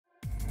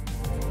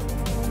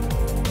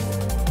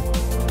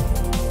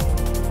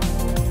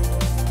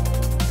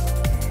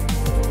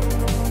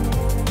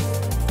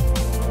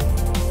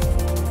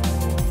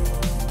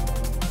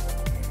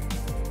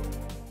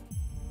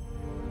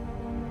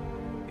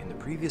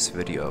today's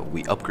video,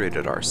 we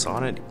upgraded our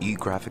Sonnet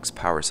eGraphics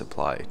power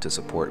supply to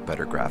support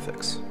better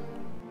graphics.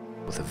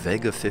 With a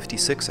Vega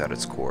 56 at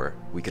its core,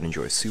 we can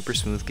enjoy super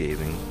smooth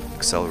gaming,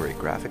 accelerate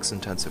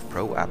graphics-intensive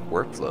pro app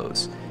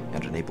workflows,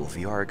 and enable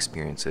VR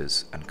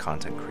experiences and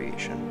content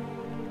creation.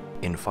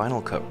 In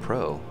Final Cut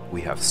Pro, we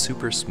have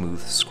super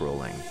smooth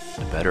scrolling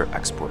and better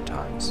export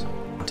times.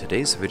 In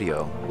today's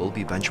video, we'll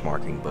be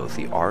benchmarking both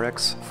the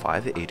RX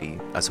 580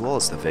 as well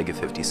as the Vega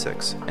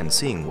 56 and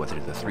seeing whether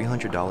the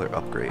 $300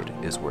 upgrade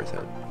is worth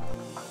it.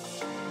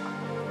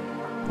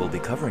 We'll be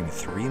covering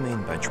three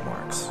main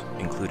benchmarks,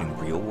 including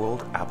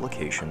real-world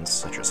applications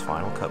such as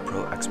Final Cut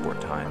Pro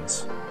export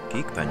times,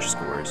 Geekbench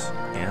scores,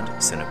 and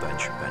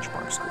Cinebench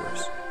benchmark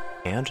scores,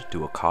 and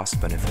do a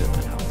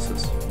cost-benefit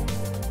analysis.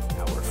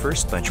 Our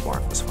first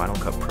benchmark was Final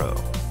Cut Pro,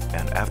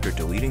 and after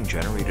deleting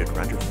generated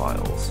render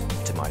files,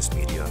 optimized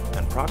media,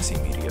 and proxy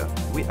media,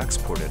 we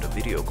exported a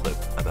video clip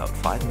about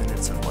 5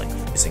 minutes in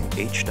length using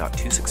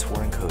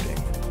H.264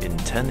 encoding in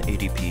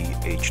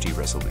 1080p HD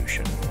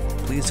resolution.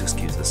 Please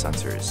excuse the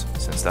censors,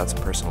 since that's a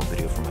personal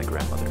video from my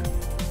grandmother.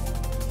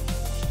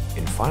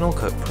 In Final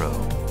Cut Pro,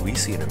 we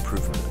see an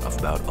improvement of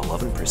about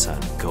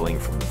 11% going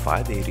from the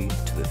 580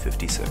 to the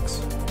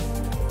 56.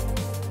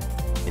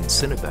 In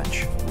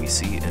Cinebench, we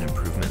see an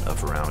improvement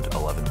of around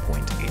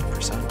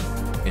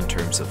 11.8% in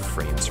terms of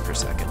frames per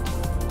second.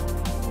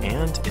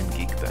 And in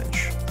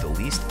Geekbench, the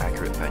least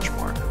accurate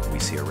benchmark, we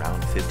see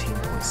around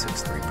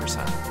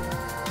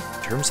 15.63%.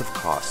 In terms of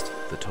cost,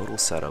 the total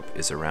setup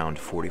is around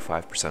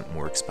 45%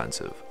 more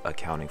expensive,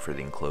 accounting for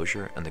the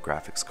enclosure and the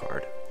graphics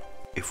card.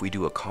 If we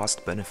do a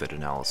cost-benefit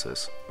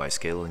analysis, by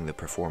scaling the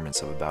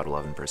performance of about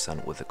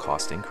 11% with a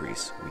cost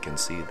increase, we can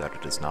see that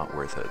it is not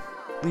worth it,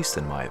 at least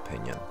in my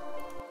opinion.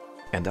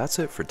 And that's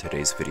it for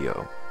today's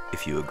video.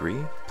 If you agree,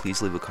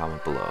 please leave a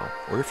comment below,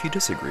 or if you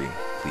disagree,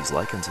 please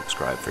like and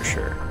subscribe for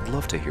sure. I'd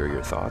love to hear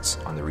your thoughts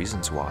on the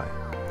reasons why.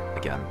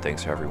 Again,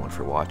 thanks to everyone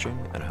for watching,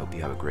 and I hope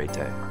you have a great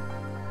day.